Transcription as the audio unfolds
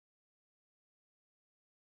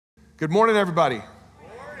Good morning, everybody.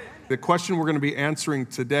 Good morning. The question we're going to be answering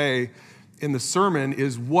today in the sermon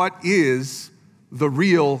is, what is the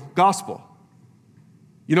real gospel?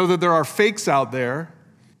 You know that there are fakes out there.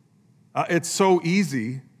 It's so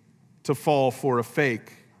easy to fall for a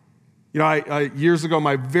fake. You know, years ago,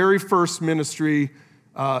 my very first ministry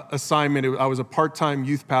assignment, I was a part-time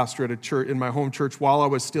youth pastor at a church, in my home church while I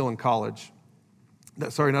was still in college.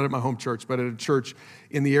 Sorry, not at my home church, but at a church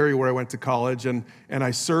in the area where I went to college. And I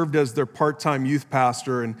served as their part-time youth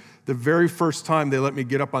pastor. And the very first time they let me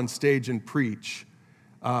get up on stage and preach,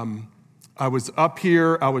 I was up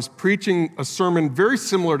here, I was preaching a sermon very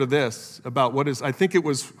similar to this about I think it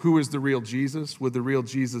was, who is the real Jesus? Would the real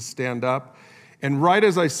Jesus stand up? And right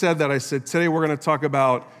as I said that, I said, today we're going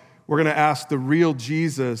to ask the real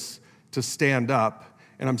Jesus to stand up.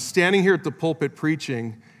 And I'm standing here at the pulpit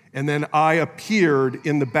preaching, and then I appeared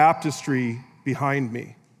in the baptistry behind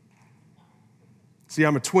me. See,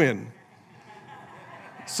 I'm a twin.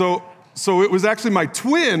 So it was actually my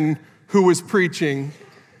twin who was preaching.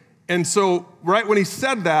 And so right when he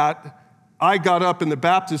said that, I got up in the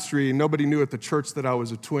baptistry, and nobody knew at the church that I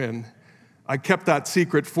was a twin. I kept that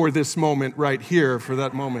secret for this moment right here, for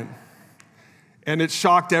that moment. And it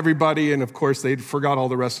shocked everybody, and of course, they forgot all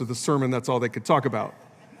the rest of the sermon. That's all they could talk about.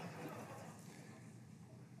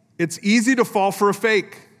 It's easy to fall for a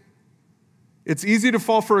fake. It's easy to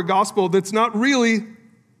fall for a gospel that's not really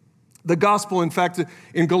the gospel. In fact,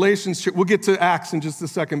 in Galatians, we'll get to Acts in just a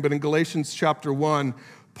second, but in Galatians chapter 1,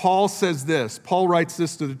 Paul says this. Paul writes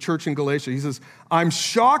this to the church in Galatia. He says, I'm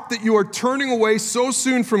shocked that you are turning away so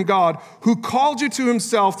soon from God, who called you to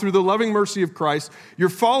himself through the loving mercy of Christ. You're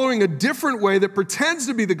following a different way that pretends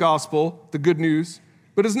to be the gospel, the good news,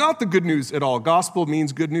 but is not the good news at all. Gospel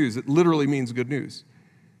means good news. It literally means good news.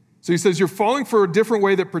 So he says, you're falling for a different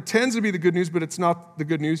way that pretends to be the good news, but it's not the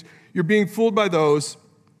good news. You're being fooled by those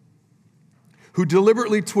who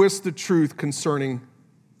deliberately twist the truth concerning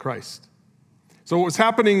Christ. So what was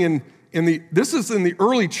happening this is in the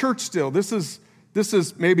early church still. This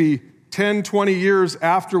is maybe 10, 20 years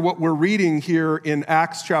after what we're reading here in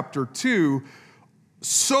Acts chapter 2.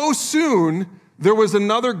 So soon, there was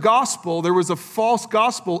another gospel. There was a false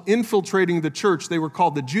gospel infiltrating the church. They were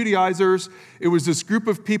called the Judaizers. It was this group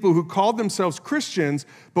of people who called themselves Christians,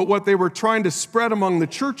 but what they were trying to spread among the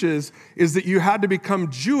churches is that you had to become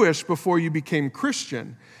Jewish before you became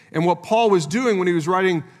Christian. And what Paul was doing when he was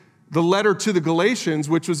writing the letter to the Galatians,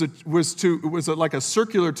 which was like a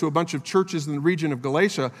circular to a bunch of churches in the region of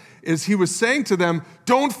Galatia, is he was saying to them,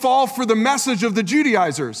 don't fall for the message of the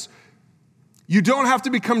Judaizers. You don't have to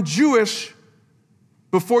become Jewish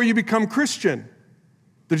before you become Christian.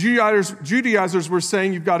 The Judaizers were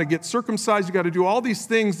saying you've got to get circumcised, you've got to do all these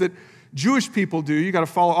things that Jewish people do. You've got to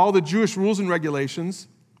follow all the Jewish rules and regulations,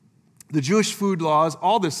 the Jewish food laws,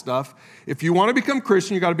 all this stuff. If you want to become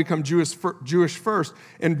Christian, you've got to become Jewish first.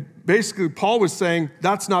 And basically, Paul was saying,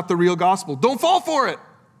 that's not the real gospel. Don't fall for it.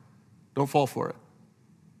 Don't fall for it.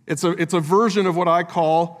 It's a version of what I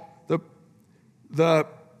call the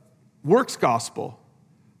works gospel.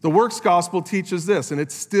 The works gospel teaches this, and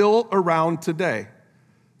it's still around today.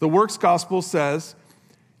 The works gospel says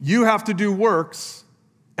you have to do works,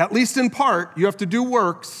 at least in part, you have to do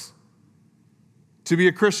works to be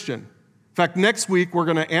a Christian. In fact, next week we're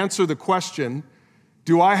going to answer the question,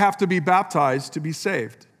 do I have to be baptized to be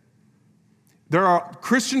saved? There are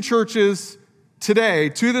Christian churches today,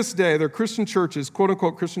 to this day, there are Christian churches,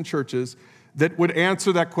 quote-unquote Christian churches, that would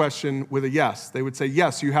answer that question with a yes. They would say,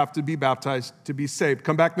 yes, you have to be baptized to be saved.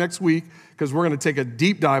 Come back next week, because we're going to take a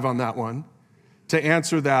deep dive on that one to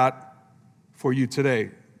answer that for you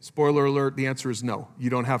today. Spoiler alert, the answer is no. You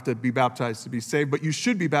don't have to be baptized to be saved, but you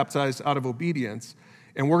should be baptized out of obedience.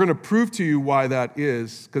 And we're going to prove to you why that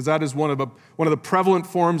is, because that is one of the prevalent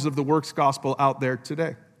forms of the works gospel out there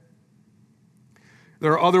today.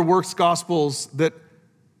 There are other works gospels that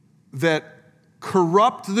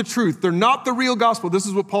corrupt the truth. They're not the real gospel. This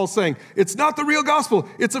is what Paul's saying. It's not the real gospel.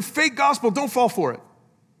 It's a fake gospel. Don't fall for it.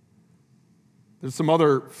 There's some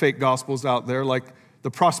other fake gospels out there, like the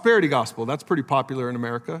prosperity gospel. That's pretty popular in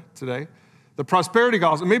America today. The prosperity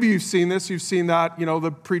gospel, maybe you've seen this. You've seen that,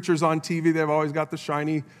 the preachers on TV, they've always got the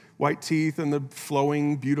shiny white teeth and the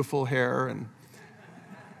flowing, beautiful hair. And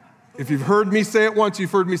if you've heard me say it once,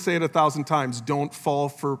 you've heard me say it 1,000 times. Don't fall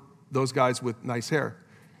for those guys with nice hair.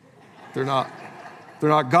 They're not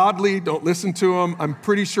godly. Don't listen to them. I'm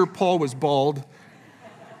pretty sure Paul was bald.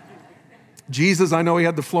 Jesus, I know he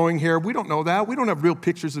had the flowing hair. We don't know that. We don't have real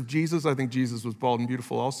pictures of Jesus. I think Jesus was bald and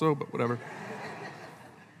beautiful also, but whatever.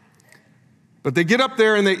 But they get up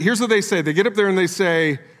there and here's what they say. They get up there and they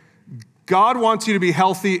say, God wants you to be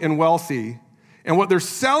healthy and wealthy. And what they're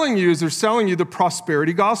selling you is they're selling you the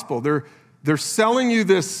prosperity gospel. They're selling you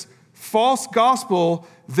this false gospel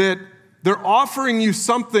that they're offering you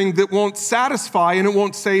something that won't satisfy and it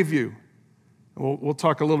won't save you. We'll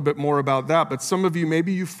talk a little bit more about that, but some of you,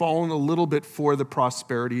 maybe you've fallen a little bit for the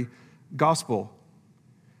prosperity gospel.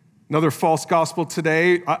 Another false gospel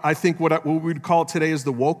today, I think what we'd call it today is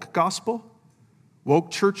the woke gospel.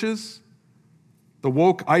 Woke churches, the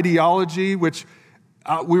woke ideology, which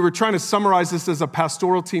we were trying to summarize this as a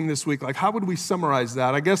pastoral team this week. Like, how would we summarize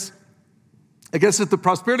that? I guess if the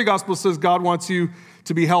prosperity gospel says God wants you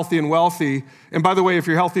to be healthy and wealthy, and by the way, if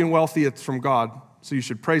you're healthy and wealthy, it's from God, so you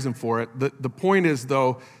should praise him for it. The point is,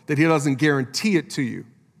 though, that he doesn't guarantee it to you.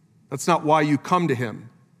 That's not why you come to him.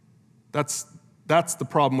 That's the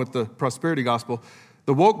problem with the prosperity gospel.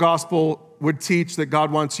 The woke gospel would teach that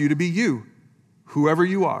God wants you to be you, whoever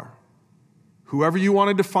you are, whoever you want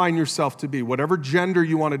to define yourself to be, whatever gender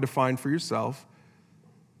you want to define for yourself.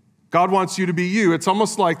 God wants you to be you. It's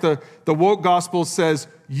almost like the woke gospel says,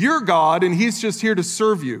 you're God, and he's just here to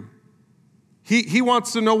serve you. He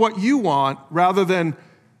wants to know what you want rather than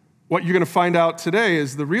what you're going to find out today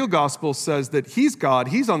is the real gospel says that he's God,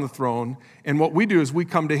 he's on the throne, and what we do is we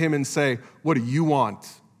come to him and say, what do you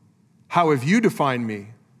want? How have you defined me?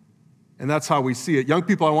 And that's how we see it. Young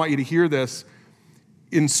people, I want you to hear this.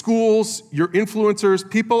 In schools, your influencers,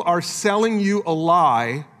 people are selling you a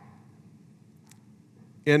lie,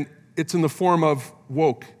 and it's in the form of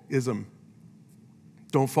wokeism.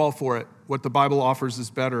 Don't fall for it. What the Bible offers is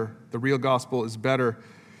better. The real gospel is better.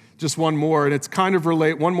 Just one more, and it's kind of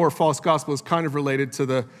one more false gospel is kind of related to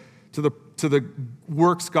the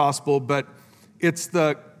works gospel, but it's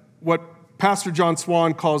what Pastor John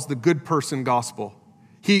Swan calls the good person gospel.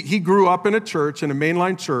 He grew up in a church, in a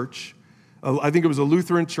mainline church. I think it was a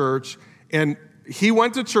Lutheran church, and he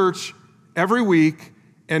went to church every week,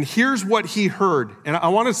 and here's what he heard. And I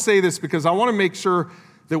want to say this because I want to make sure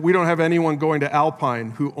that we don't have anyone going to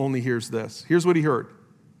Alpine who only hears this. Here's what he heard.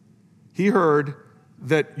 He heard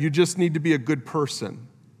that you just need to be a good person,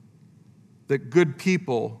 that good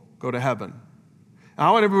people go to heaven. And I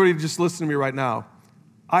want everybody to just listen to me right now.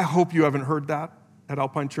 I hope you haven't heard that at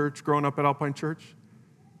Alpine Church, growing up at Alpine Church.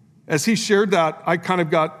 As he shared that, I kind of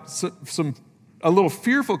got a little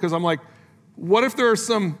fearful because I'm like, what if there are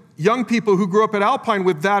some young people who grew up at Alpine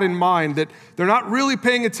with that in mind, that they're not really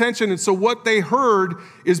paying attention, and so what they heard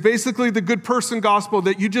is basically the good person gospel,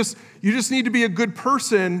 that you just need to be a good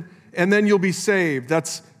person and then you'll be saved.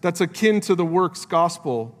 That's akin to the works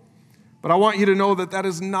gospel. But I want you to know that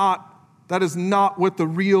is not what the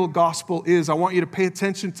real gospel is. I want you to pay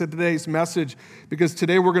attention to today's message because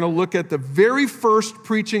today we're going to look at the very first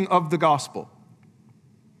preaching of the gospel.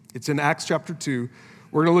 It's in Acts chapter 2.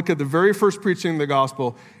 We're going to look at the very first preaching of the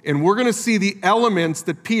gospel, and we're going to see the elements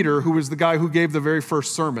that Peter, who was the guy who gave the very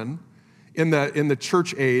first sermon in the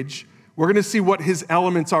church age, we're going to see what his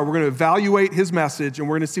elements are. We're going to evaluate his message, and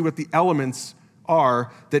we're going to see what the elements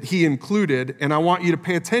are that he included. And I want you to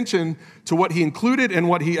pay attention to what he included and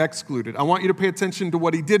what he excluded. I want you to pay attention to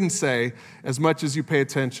what he didn't say as much as you pay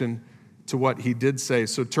attention to what he did say.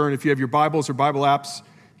 So turn, if you have your Bibles or Bible apps,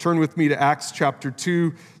 turn with me to Acts chapter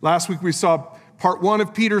 2. Last week we saw part 1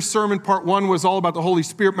 of Peter's sermon. Part 1 was all about the Holy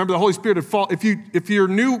Spirit. Remember, the Holy Spirit had fallen. If you're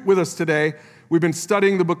new with us today, we've been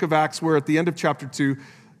studying the book of Acts. We're at the end of chapter 2.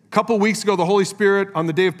 A couple weeks ago, the Holy Spirit on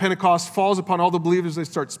the day of Pentecost falls upon all the believers. They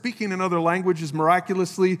start speaking in other languages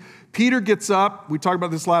miraculously. Peter gets up. We talked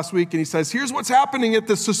about this last week, and he says, here's what's happening at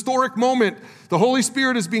this historic moment. The Holy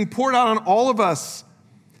Spirit is being poured out on all of us,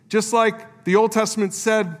 just like the Old Testament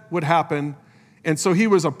said would happen. And so he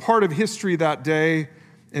was a part of history that day,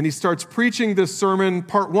 and he starts preaching this sermon.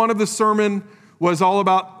 Part 1 of the sermon was all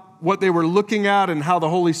about what they were looking at and how the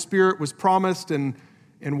Holy Spirit was promised and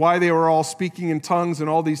why they were all speaking in tongues and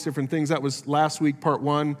all these different things. That was last week, part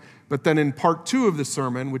 1. But then in part 2 of the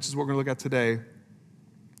sermon, which is what we're going to look at today,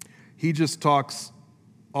 he just talks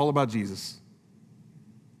all about Jesus.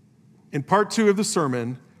 In part 2 of the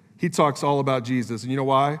sermon, he talks all about Jesus. And you know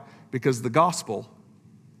why? Because the gospel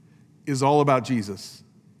is all about Jesus.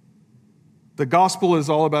 The gospel is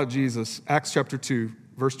all about Jesus. Acts chapter 2,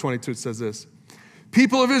 verse 22, it says this.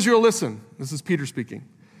 People of Israel, listen. This is Peter speaking.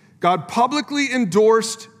 God publicly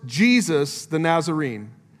endorsed Jesus, the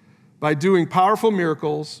Nazarene, by doing powerful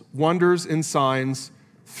miracles, wonders, and signs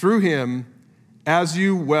through him, as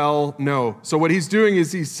you well know. So what he's doing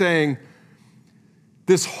is he's saying,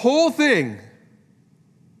 this whole thing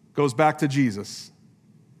goes back to Jesus.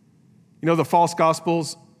 You know, the false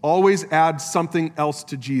gospels always add something else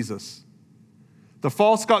to Jesus. That's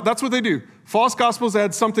what they do. False gospels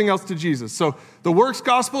add something else to Jesus. So the works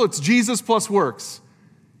gospel, it's Jesus plus works.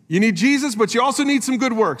 You need Jesus, but you also need some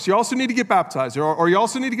good works. You also need to get baptized, or you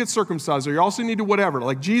also need to get circumcised, or you also need to whatever.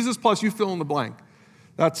 Like Jesus plus you fill in the blank.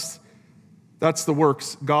 That's the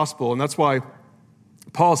works gospel. And that's why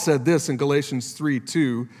Paul said this in Galatians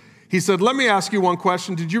 3:2. He said, let me ask you one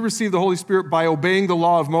question. Did you receive the Holy Spirit by obeying the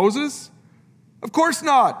law of Moses? Of course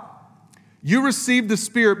not. You received the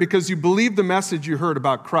Spirit because you believed the message you heard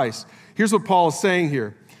about Christ. Here's what Paul is saying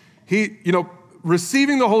here.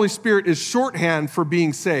 Receiving the Holy Spirit is shorthand for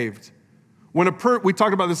being saved. We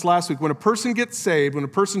talked about this last week. When a person gets saved, when a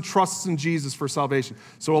person trusts in Jesus for salvation.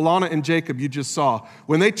 So Alana and Jacob, you just saw.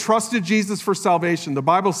 When they trusted Jesus for salvation, the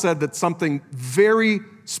Bible said that something very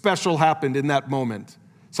special happened in that moment.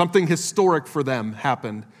 Something historic for them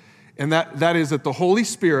happened. And that is that the Holy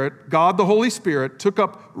Spirit, God the Holy Spirit, took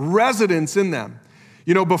up residence in them.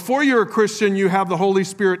 Before you're a Christian, you have the Holy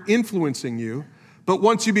Spirit influencing you. But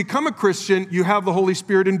once you become a Christian, you have the Holy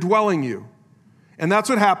Spirit indwelling you. And that's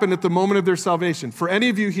what happened at the moment of their salvation. For any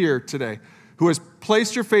of you here today who has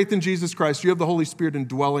placed your faith in Jesus Christ, you have the Holy Spirit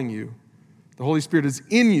indwelling you. The Holy Spirit is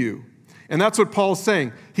in you. And that's what Paul's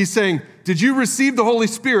saying. He's saying, did you receive the Holy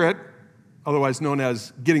Spirit, otherwise known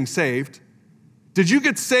as getting saved? Did you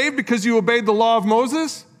get saved because you obeyed the law of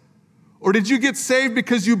Moses? Or did you get saved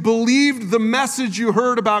because you believed the message you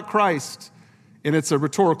heard about Christ? And it's a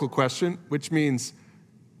rhetorical question, which means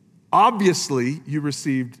obviously you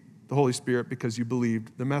received the Holy Spirit because you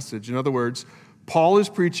believed the message. In other words, Paul is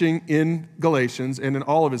preaching in Galatians and in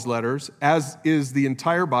all of his letters, as is the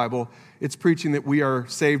entire Bible. It's preaching that we are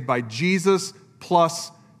saved by Jesus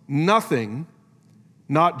plus nothing,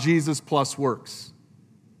 not Jesus plus works.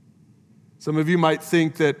 Some of you might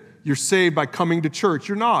think that you're saved by coming to church.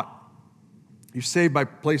 You're not. You're saved by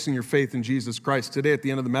placing your faith in Jesus Christ. Today, at the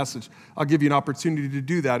end of the message, I'll give you an opportunity to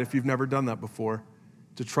do that if you've never done that before,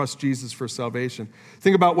 to trust Jesus for salvation.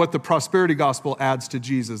 Think about what the prosperity gospel adds to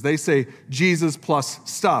Jesus. They say Jesus plus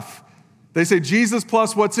stuff. They say Jesus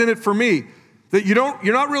plus what's in it for me. That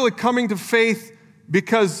you're not really coming to faith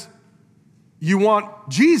because you want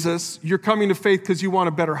Jesus. You're coming to faith because you want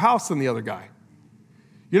a better house than the other guy.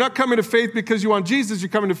 You're not coming to faith because you want Jesus. You're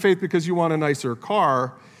coming to faith because you want a nicer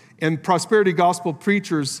car. And prosperity gospel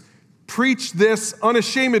preachers preach this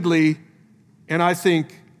unashamedly, and I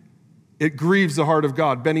think it grieves the heart of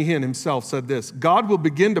God. Benny Hinn himself said this: God will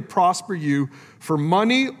begin to prosper you, for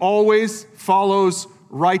money always follows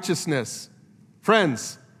righteousness.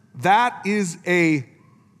 Friends, that is a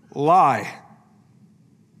lie.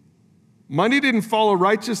 Money didn't follow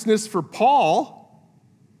righteousness for Paul.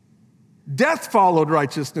 Death followed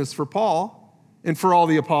righteousness for Paul and for all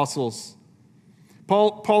the apostles.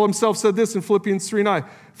 Paul himself said this in Philippians 3:9.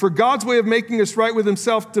 For God's way of making us right with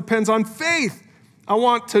himself depends on faith. I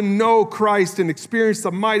want to know Christ and experience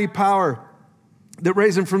the mighty power that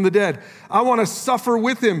raised him from the dead. I want to suffer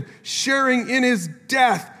with him, sharing in his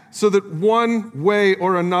death, so that one way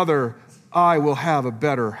or another I will have a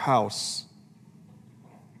better house.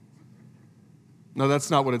 No, that's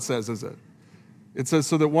not what it says, is it? It says,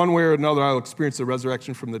 so that one way or another I will experience the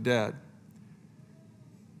resurrection from the dead.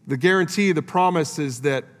 The guarantee, the promise is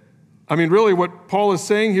that, really what Paul is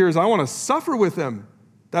saying here is, I want to suffer with him.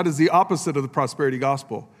 That is the opposite of the prosperity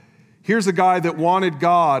gospel. Here's a guy that wanted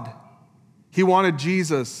God. He wanted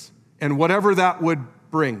Jesus and whatever that would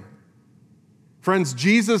bring. Friends,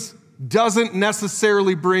 Jesus doesn't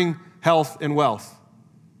necessarily bring health and wealth.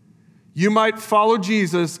 You might follow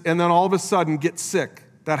Jesus and then all of a sudden get sick.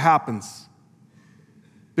 That happens.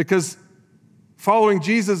 Because following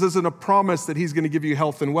Jesus isn't a promise that he's going to give you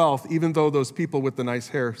health and wealth, even though those people with the nice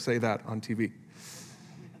hair say that on TV.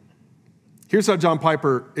 Here's how John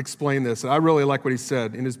Piper explained this, and I really like what he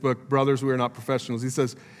said in his book, Brothers, We Are Not Professionals. He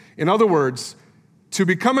says, in other words, to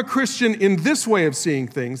become a Christian in this way of seeing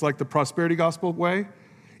things, like the prosperity gospel way,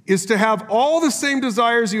 is to have all the same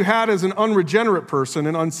desires you had as an unregenerate person,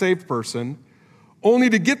 an unsaved person, only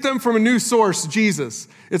to get them from a new source, Jesus.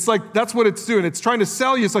 It's like, that's what it's doing. It's trying to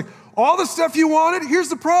sell you. It's like, all the stuff you wanted, here's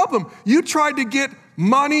the problem. You tried to get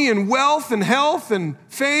money and wealth and health and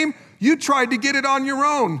fame. You tried to get it on your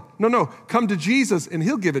own. No, come to Jesus and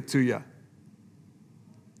he'll give it to you.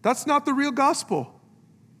 That's not the real gospel.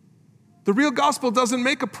 The real gospel doesn't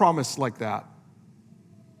make a promise like that.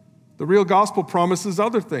 The real gospel promises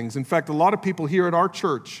other things. In fact, a lot of people here at our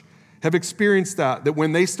church have experienced that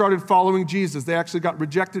when they started following Jesus, they actually got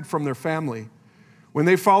rejected from their family. When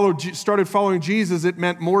they started following Jesus, it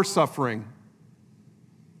meant more suffering.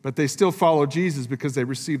 But they still followed Jesus because they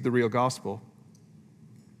received the real gospel.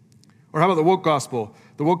 Or how about the woke gospel?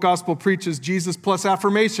 The woke gospel preaches Jesus plus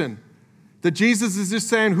affirmation. That Jesus is just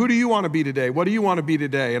saying, who do you want to be today? What do you want to be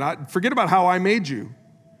today? And forget about how I made you.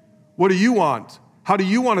 What do you want? How do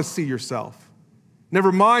you want to see yourself?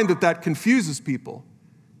 Never mind that that confuses people.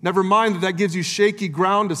 Never mind that that gives you shaky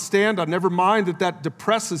ground to stand on. Never mind that that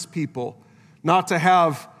depresses people not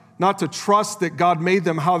to trust that God made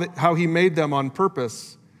them how he made them on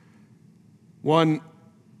purpose. One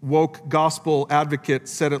woke gospel advocate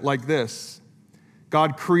said it like this: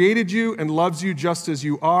 God created you and loves you just as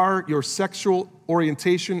you are. Your sexual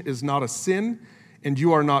orientation is not a sin, and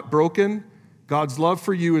you are not broken. God's love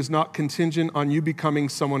for you is not contingent on you becoming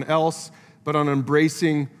someone else, but on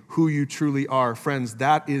embracing who you truly are. Friends,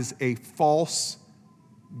 that is a false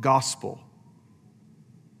gospel.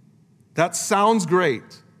 That sounds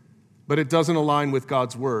great, but it doesn't align with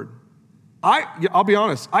God's word. I'll be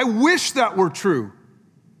honest, I wish that were true,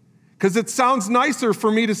 because it sounds nicer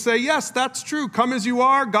for me to say, yes, that's true. Come as you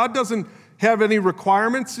are. God doesn't have any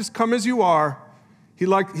requirements. Just come as you are. He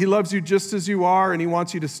loves you just as you are, and he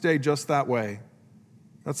wants you to stay just that way.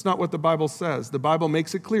 That's not what the Bible says. The Bible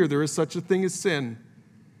makes it clear there is such a thing as sin.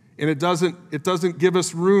 And it doesn't give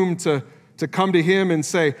us room to come to him and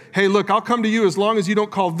say, hey, look, I'll come to you as long as you don't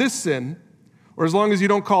call this sin, or as long as you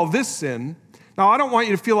don't call this sin. Now, I don't want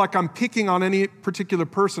you to feel like I'm picking on any particular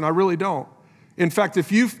person. I really don't. In fact,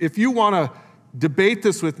 if you want to debate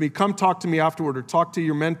this with me, come talk to me afterward, or talk to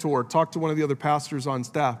your mentor, or talk to one of the other pastors on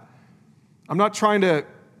staff. I'm not trying to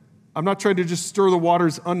just stir the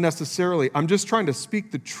waters unnecessarily. I'm just trying to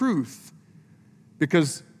speak the truth,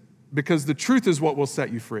 because the truth is what will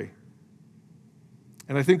set you free.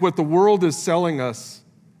 And I think what the world is selling us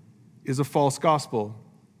is a false gospel.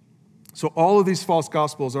 So all of these false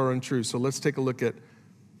gospels are untrue. So let's take a look at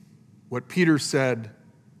what Peter said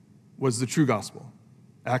was the true gospel.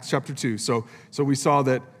 Acts chapter 2. So we saw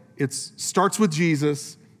that it starts with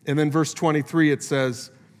Jesus, and then verse 23, it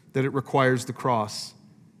says that it requires the cross.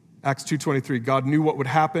 Acts 2:23, God knew what would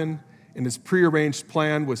happen, and his prearranged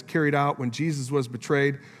plan was carried out when Jesus was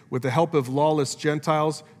betrayed. With the help of lawless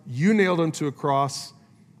Gentiles, you nailed him to a cross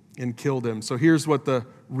and killed him. So here's what the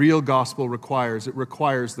real gospel requires. It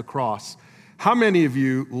requires the cross. How many of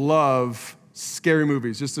you love scary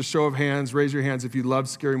movies? Just a show of hands, raise your hands if you love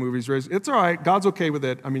scary movies. It's all right. God's okay with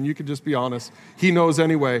it. I mean, you can just be honest. He knows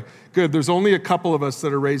anyway. Good. There's only a couple of us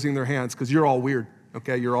that are raising their hands because you're all weird.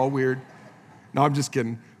 Okay, you're all weird. No, I'm just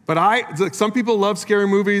kidding. But some people love scary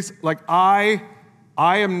movies. Like I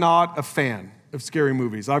am not a fan of scary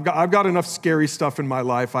movies. I've got enough scary stuff in my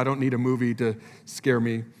life. I don't need a movie to scare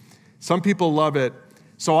me. Some people love it.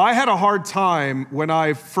 So I had a hard time when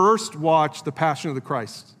I first watched The Passion of the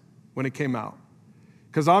Christ when it came out,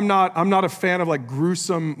 because I'm not a fan of like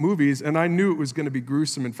gruesome movies, and I knew it was going to be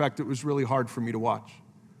gruesome. In fact, it was really hard for me to watch.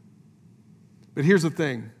 But here's the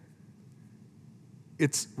thing.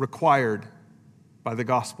 It's required by the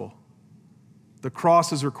gospel. The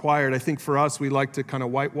cross is required. I think for us, we like to kind of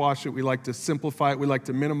whitewash it. We like to simplify it. We like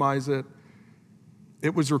to minimize it.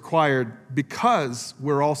 It was required because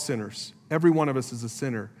we're all sinners. Every one of us is a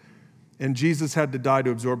sinner. And Jesus had to die to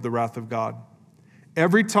absorb the wrath of God.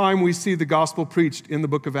 Every time we see the gospel preached in the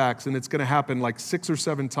book of Acts, and it's going to happen like 6 or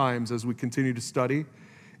 7 times as we continue to study,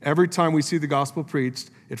 every time we see the gospel preached,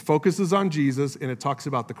 it focuses on Jesus and it talks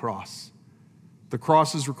about the cross. The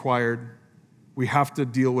cross is required. We have to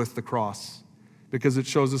deal with the cross because it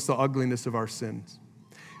shows us the ugliness of our sins.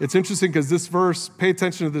 It's interesting because this verse, pay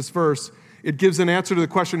attention to this verse, it gives an answer to the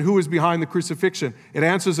question, who is behind the crucifixion? It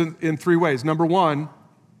answers in 3 ways. Number 1,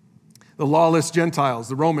 the lawless Gentiles,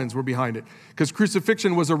 the Romans, were behind it. Because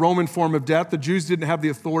crucifixion was a Roman form of death. The Jews didn't have the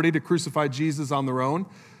authority to crucify Jesus on their own.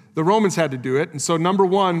 The Romans had to do it. And so number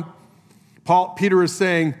 1, Peter is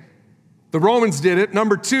saying, the Romans did it.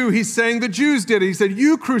 Number 2, he's saying the Jews did it. He said,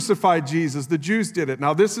 you crucified Jesus. The Jews did it.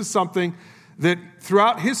 Now, this is something that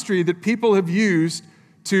throughout history that people have used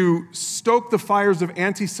to stoke the fires of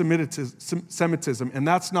anti-Semitism. And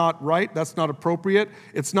that's not right. That's not appropriate.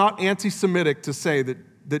 It's not anti-Semitic to say that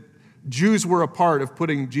Jews were a part of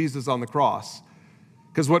putting Jesus on the cross.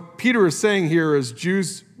 Because what Peter is saying here is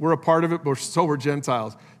Jews were a part of it, but so were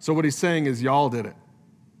Gentiles. So what he's saying is y'all did it.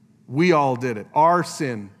 We all did it. Our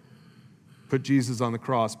sin put Jesus on the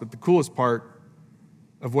cross. But the coolest part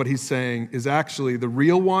of what he's saying is actually the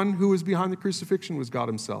real one who was behind the crucifixion was God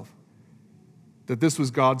himself. That this was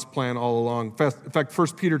God's plan all along. In fact, 1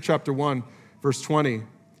 Peter chapter 1, verse 20.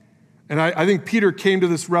 And I think Peter came to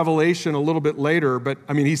this revelation a little bit later, but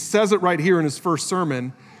I mean, he says it right here in his first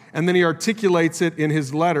sermon, and then he articulates it in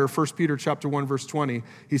his letter, 1 Peter chapter 1, verse 20.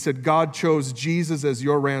 He said, God chose Jesus as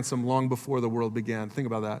your ransom long before the world began. Think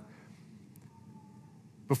about that.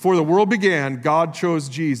 Before the world began, God chose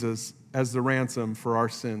Jesus as the ransom for our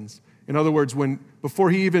sins. In other words, before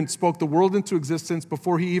he even spoke the world into existence,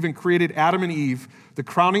 before he even created Adam and Eve, the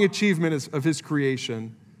crowning achievement of his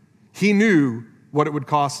creation, he knew what it would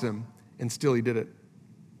cost him, and still he did it.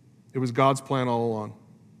 It was God's plan all along.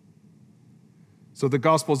 So the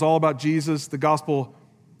gospel is all about Jesus. The gospel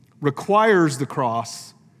requires the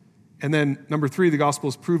cross. And then number 3, the gospel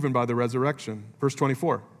is proven by the resurrection. Verse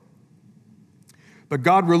 24. But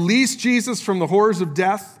God released Jesus from the horrors of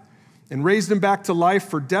death and raised him back to life,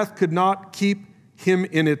 for death could not keep him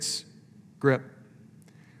in its grip.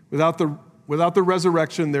 Without the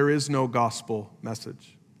resurrection, there is no gospel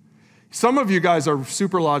message. Some of you guys are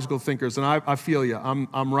super logical thinkers, and I feel you.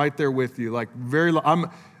 I'm right there with you.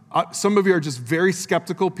 Some of you are just very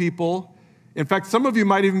skeptical people. In fact, some of you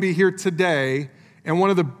might even be here today, and one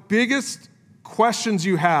of the biggest questions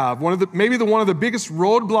you have, one of the biggest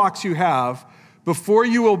roadblocks you have before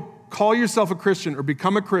you will call yourself a Christian or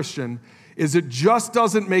become a Christian is it just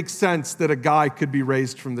doesn't make sense that a guy could be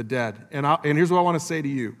raised from the dead. And here's what I want to say to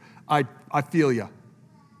you. I feel you.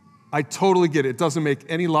 I totally get it. It doesn't make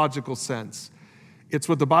any logical sense. It's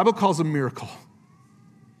what the Bible calls a miracle.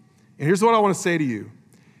 And here's what I want to say to you.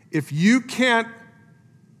 If you can't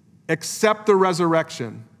accept the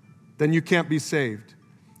resurrection, then you can't be saved.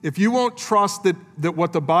 If you won't trust that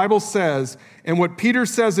what the Bible says and what Peter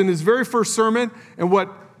says in his very first sermon and what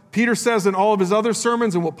Peter says in all of his other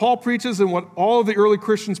sermons and what Paul preaches and what all of the early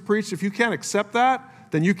Christians preached, if you can't accept that,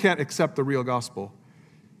 then you can't accept the real gospel.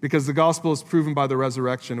 Because the gospel is proven by the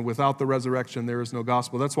resurrection, and without the resurrection, there is no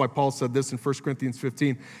gospel. That's why Paul said this in 1 Corinthians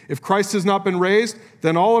 15. If Christ has not been raised,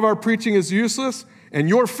 then all of our preaching is useless, and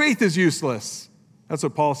your faith is useless. That's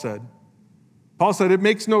what Paul said. Paul said it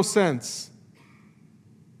makes no sense.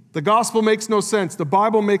 The gospel makes no sense. The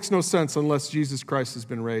Bible makes no sense unless Jesus Christ has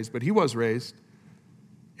been raised. But he was raised,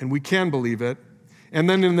 and we can believe it. And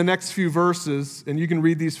then in the next few verses, and you can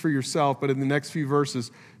read these for yourself, but in the next few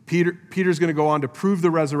verses, Peter's going to go on to prove the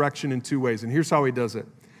resurrection in 2 ways. And here's how he does it.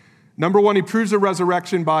 Number 1, he proves the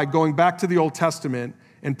resurrection by going back to the Old Testament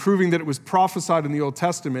and proving that it was prophesied in the Old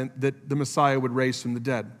Testament that the Messiah would raise from the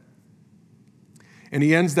dead. And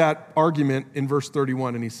he ends that argument in verse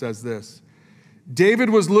 31, and he says this. David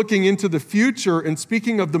was looking into the future and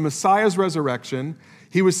speaking of the Messiah's resurrection.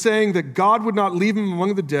 He was saying that God would not leave him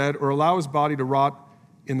among the dead or allow his body to rot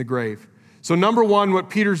in the grave. So number 1, what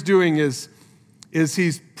Peter's doing is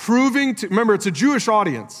he's proving to, remember, it's a Jewish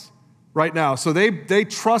audience right now, so they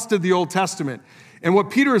trusted the Old Testament. And what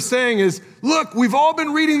Peter is saying is, look, we've all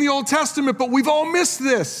been reading the Old Testament, but we've all missed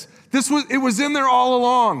this. It was in there all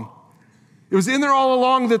along. It was in there all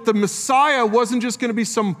along that the Messiah wasn't just going to be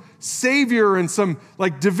some savior and some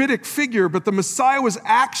like Davidic figure, but the Messiah was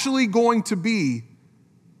actually going to be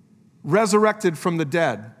resurrected from the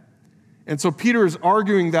dead. And so Peter is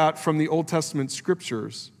arguing that from the Old Testament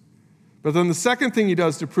scriptures. But then the second thing he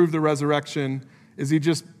does to prove the resurrection is he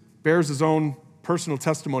just bears his own personal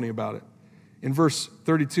testimony about it. In verse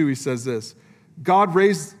 32, he says this, God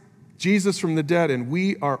raised Jesus from the dead, and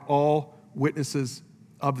we are all witnesses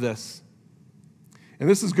of this. And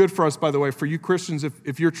this is good for us, by the way, for you Christians,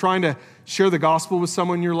 if you're trying to share the gospel with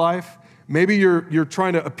someone in your life, maybe you're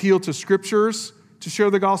trying to appeal to scriptures to share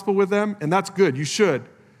the gospel with them, and that's good, you should.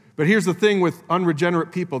 But here's the thing with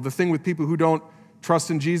unregenerate people, the thing with people who don't trust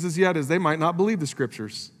in Jesus yet is they might not believe the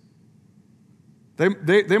scriptures.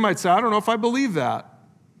 They might say, I don't know if I believe that.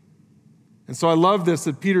 And so I love this,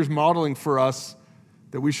 that Peter's modeling for us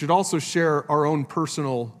that we should also share our own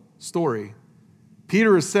personal story.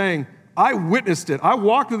 Peter is saying, I witnessed it. I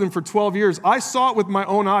walked with him for 12 years. I saw it with my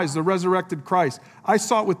own eyes, the resurrected Christ. I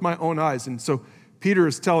saw it with my own eyes. And so Peter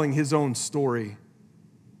is telling his own story.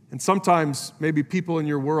 And sometimes maybe people in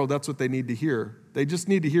your world, that's what they need to hear. They just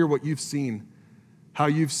need to hear what you've seen, how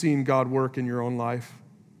you've seen God work in your own life.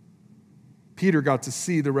 Peter got to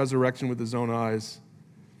see the resurrection with his own eyes.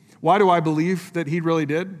 Why do I believe that he really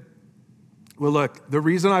did? Well, look, the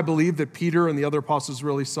reason I believe that Peter and the other apostles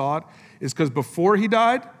really saw it is because before he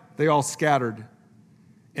died, they all scattered.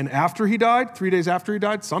 And after he died, 3 days after he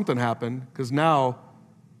died, something happened because now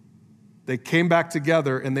they came back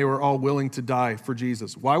together and they were all willing to die for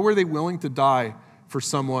Jesus. Why were they willing to die for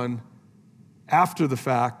someone after the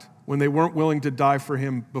fact when they weren't willing to die for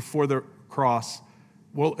him before the cross?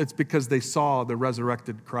 Well, it's because they saw the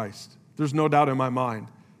resurrected Christ. There's no doubt in my mind.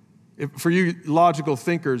 For you logical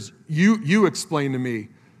thinkers, you explain to me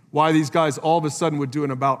why these guys all of a sudden would do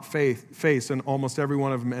an about-face and almost every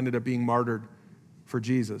one of them ended up being martyred for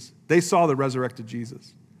Jesus. They saw the resurrected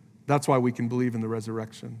Jesus. That's why we can believe in the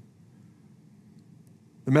resurrection.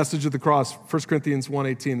 The message of the cross, 1 Corinthians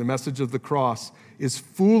 1:18, the message of the cross is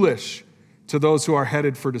foolish to those who are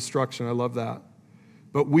headed for destruction. I love that.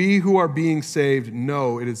 But we who are being saved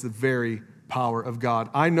know it is the very power of God.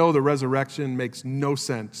 I know the resurrection makes no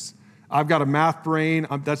sense. I've got a math brain.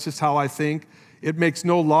 That's just how I think. It makes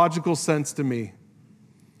no logical sense to me.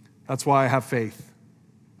 That's why I have faith.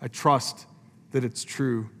 I trust that it's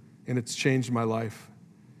true, and it's changed my life.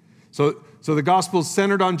 So the gospel is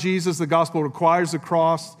centered on Jesus. The gospel requires the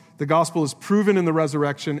cross. The gospel is proven in the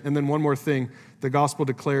resurrection. And then one more thing, the gospel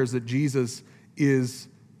declares that Jesus is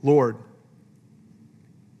Lord.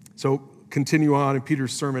 So continue on in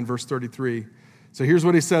Peter's sermon, verse 33. So here's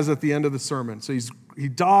what he says at the end of the sermon. So he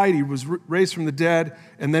died, he was raised from the dead,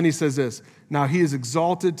 and then he says this, now he is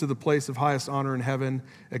exalted to the place of highest honor in heaven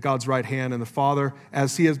at God's right hand, and the Father,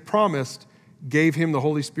 as he has promised, gave him the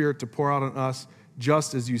Holy Spirit to pour out on us,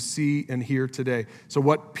 just as you see and hear today. So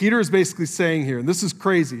what Peter is basically saying here, and this is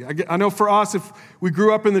crazy. I know for us, if we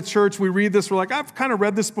grew up in the church, we read this, we're like, I've kind of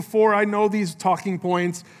read this before, I know these talking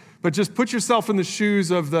points. But just put yourself in the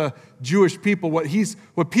shoes of the Jewish people.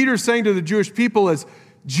 What Peter's saying to the Jewish people is,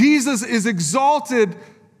 Jesus is exalted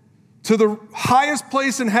to the highest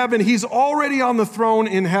place in heaven. He's already on the throne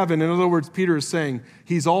in heaven. In other words, Peter is saying,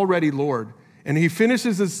 he's already Lord. And he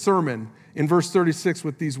finishes his sermon in verse 36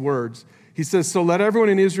 with these words. He says, so let everyone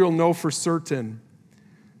in Israel know for certain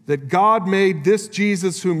that God made this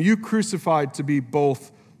Jesus whom you crucified to be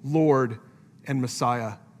both Lord and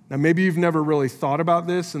Messiah. Now, maybe you've never really thought about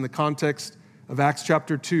this in the context of Acts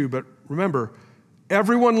chapter 2, but remember,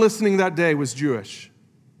 everyone listening that day was Jewish.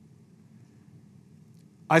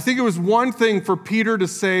 I think it was one thing for Peter to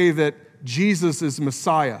say that Jesus is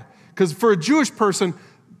Messiah, because for a Jewish person,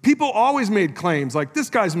 people always made claims like, this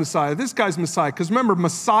guy's Messiah, this guy's Messiah, because remember,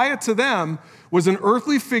 Messiah to them was an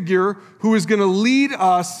earthly figure who is going to lead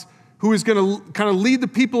us, who is going to kind of lead the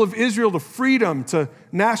people of Israel to freedom, to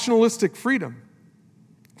nationalistic freedom.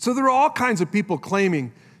 So there are all kinds of people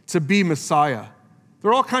claiming to be Messiah. There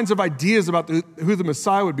are all kinds of ideas about who the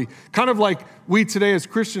Messiah would be. Kind of like we today as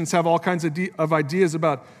Christians have all kinds of ideas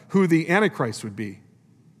about who the Antichrist would be.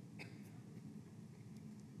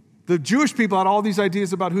 The Jewish people had all these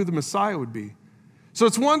ideas about who the Messiah would be. So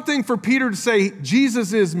it's one thing for Peter to say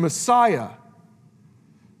Jesus is Messiah,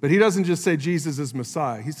 but he doesn't just say Jesus is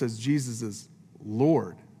Messiah. He says Jesus is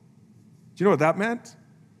Lord. Do you know what that meant?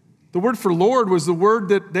 The word for Lord was the word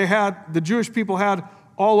that the Jewish people had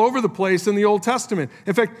all over the place in the Old Testament.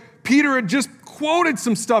 In fact, Peter had just quoted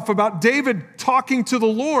some stuff about David talking to the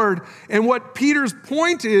Lord, and what Peter's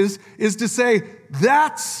point is to say,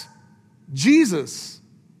 that's Jesus.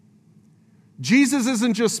 Jesus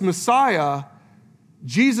isn't just Messiah,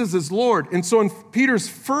 Jesus is Lord. And so in Peter's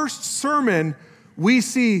first sermon, we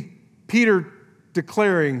see Peter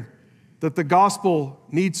declaring that the gospel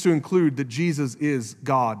needs to include that Jesus is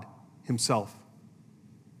God himself.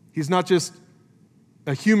 He's not just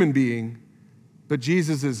a human being, but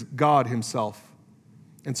Jesus is God himself.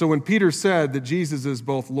 And so when Peter said that Jesus is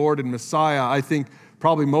both Lord and Messiah, I think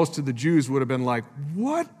probably most of the Jews would have been like,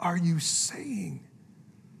 what are you saying?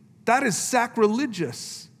 That is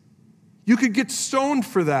sacrilegious. You could get stoned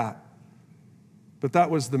for that. But that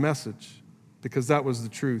was the message, because that was the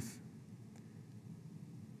truth.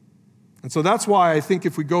 And so that's why I think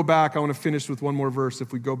if we go back, I want to finish with one more verse.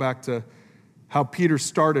 If we go back to how Peter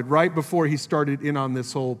started, right before he started in on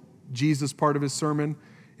this whole Jesus part of his sermon,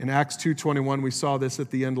 in Acts 2:21, we saw this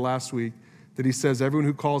at the end last week, that he says, everyone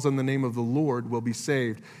who calls on the name of the Lord will be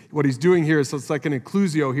saved. What he's doing here is it's like an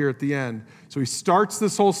inclusio here at the end. So he starts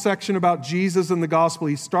this whole section about Jesus and the gospel.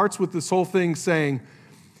 He starts with this whole thing saying,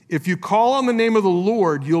 if you call on the name of the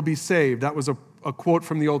Lord, you'll be saved. That was a quote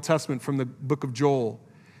from the Old Testament, from the book of Joel.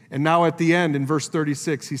 And now at the end, in verse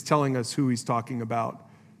 36, he's telling us who he's talking about.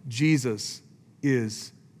 Jesus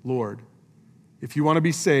is Lord. If you want to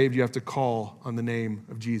be saved, you have to call on the name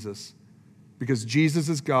of Jesus. Because Jesus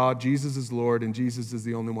is God, Jesus is Lord, and Jesus is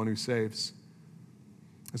the only one who saves.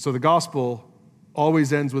 And so the gospel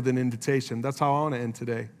always ends with an invitation. That's how I want to end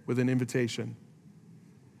today, with an invitation.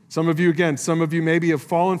 Some of you maybe have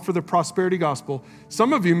fallen for the prosperity gospel.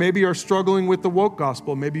 Some of you maybe are struggling with the woke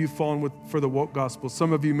gospel. Maybe you've fallen for the woke gospel.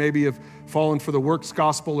 Some of you maybe have fallen for the works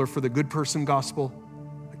gospel or for the good person gospel.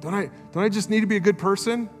 Like, don't I just need to be a good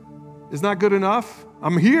person? Isn't that good enough?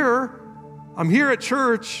 I'm here at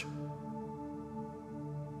church.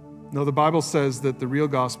 No, the Bible says that the real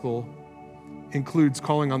gospel includes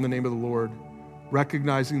calling on the name of the Lord,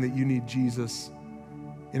 recognizing that you need Jesus.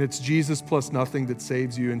 And it's Jesus plus nothing that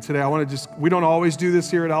saves you. And today we don't always do this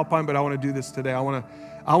here at Alpine, but I want to do this today. I want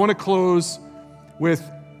to close with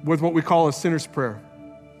what we call a sinner's prayer.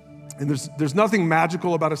 And there's nothing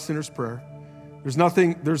magical about a sinner's prayer. There's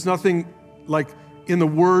nothing like in the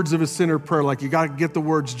words of a sinner prayer, like you got to get the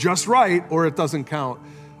words just right or it doesn't count.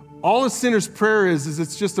 All a sinner's prayer is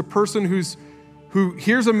it's just a person who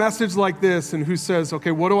hears a message like this and who says,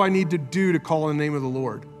 okay, what do I need to do to call on the name of the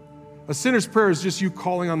Lord? A sinner's prayer is just you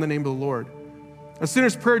calling on the name of the Lord. A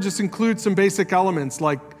sinner's prayer just includes some basic elements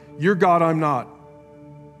like, you're God, I'm not.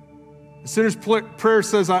 A sinner's prayer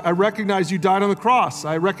says, I recognize you died on the cross.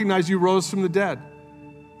 I recognize you rose from the dead.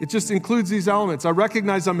 It just includes these elements. I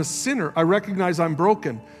recognize I'm a sinner. I recognize I'm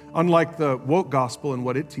broken, unlike the woke gospel and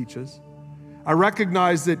what it teaches. I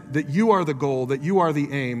recognize that you are the goal, that you are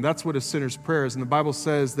the aim. That's what a sinner's prayer is. And the Bible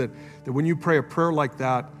says that when you pray a prayer like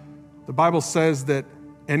that, the Bible says that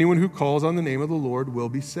anyone who calls on the name of the Lord will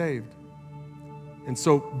be saved. And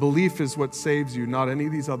so belief is what saves you, not any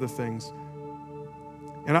of these other things.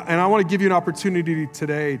 And I want to give you an opportunity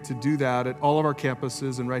today to do that at all of our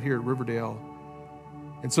campuses and right here at Riverdale.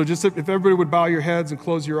 And so just if everybody would bow your heads and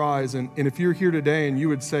close your eyes, and if you're here today and you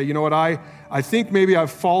would say, you know what, I think maybe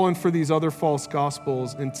I've fallen for these other false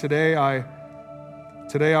gospels, and today I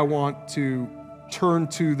want to turn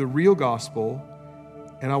to the real gospel,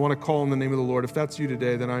 and I want to call on the name of the Lord. If that's you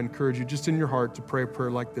today, then I encourage you just in your heart to pray a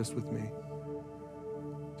prayer like this with me.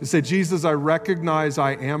 To say, Jesus, I recognize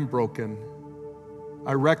I am broken.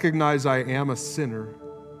 I recognize I am a sinner.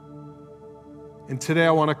 And today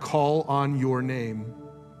I want to call on your name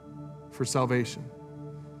for salvation.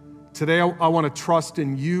 Today I want to trust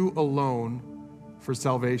in you alone for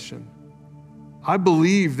salvation. I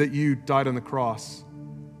believe that you died on the cross.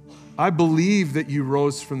 I believe that you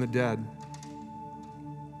rose from the dead.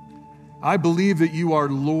 I believe that you are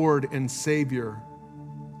Lord and Savior.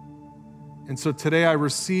 And so today I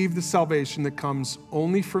receive the salvation that comes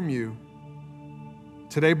only from you.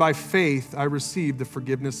 Today by faith I receive the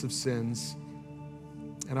forgiveness of sins.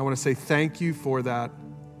 And I want to say thank you for that.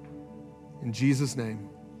 In Jesus' name,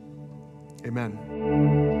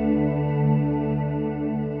 amen.